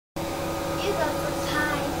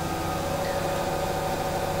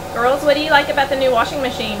Girls, what do you like about the new washing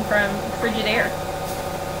machine from Frigidaire?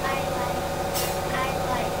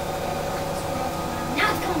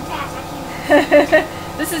 Now it's going fast. I can't.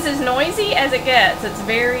 This is as noisy as it gets. It's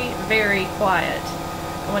very, very quiet.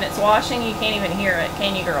 When it's washing, you can't even hear it,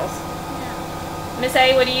 can you, girls? No. Miss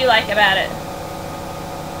A, what do you like about it?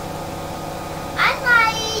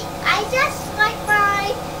 I just like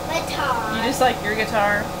my guitar. You just like your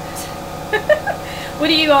guitar? What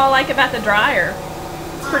do you all like about the dryer?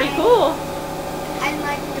 It's pretty cool. I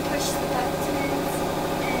like to push the buttons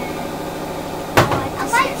and I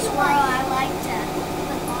like to swirl. I like to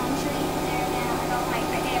put laundry in there now.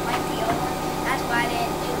 I didn't like the old one. That's why I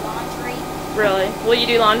didn't do laundry. Really? Will you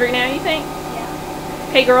do laundry now, you think? Yeah.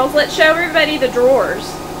 Hey girls, let's show everybody the drawers.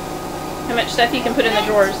 How much stuff you can put in the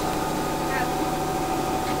drawers.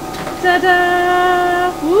 Ta-da!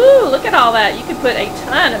 Woo! Look at all that. You could put a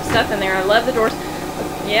ton of stuff in there. I love the drawers.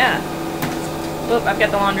 Yeah. Oop, I've got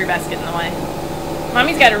the laundry basket in the way.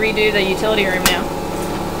 Mommy's got to redo the utility room now.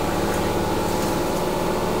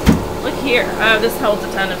 Look here. Oh, this holds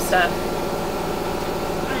a ton of stuff.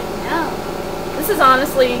 I know. This is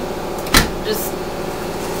honestly just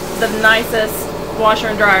the nicest washer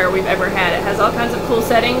and dryer we've ever had. It has all kinds of cool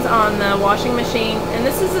settings on the washing machine, and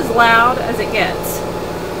this is as loud as it gets.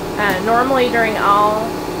 Normally during all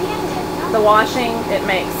the washing, it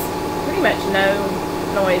makes pretty much no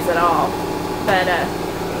noise at all. But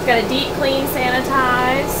it's got a deep clean,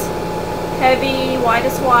 sanitize, heavy,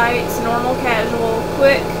 whitest whites, normal, casual,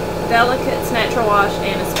 quick, delicates, natural wash,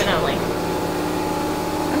 and a spin only.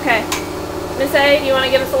 Okay. Miss A, do you want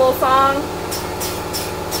to give us a little song?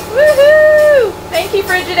 Woohoo! Thank you,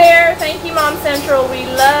 Frigidaire. Thank you, Mom Central. We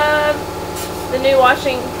love the new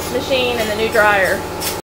washing machine and the new dryer.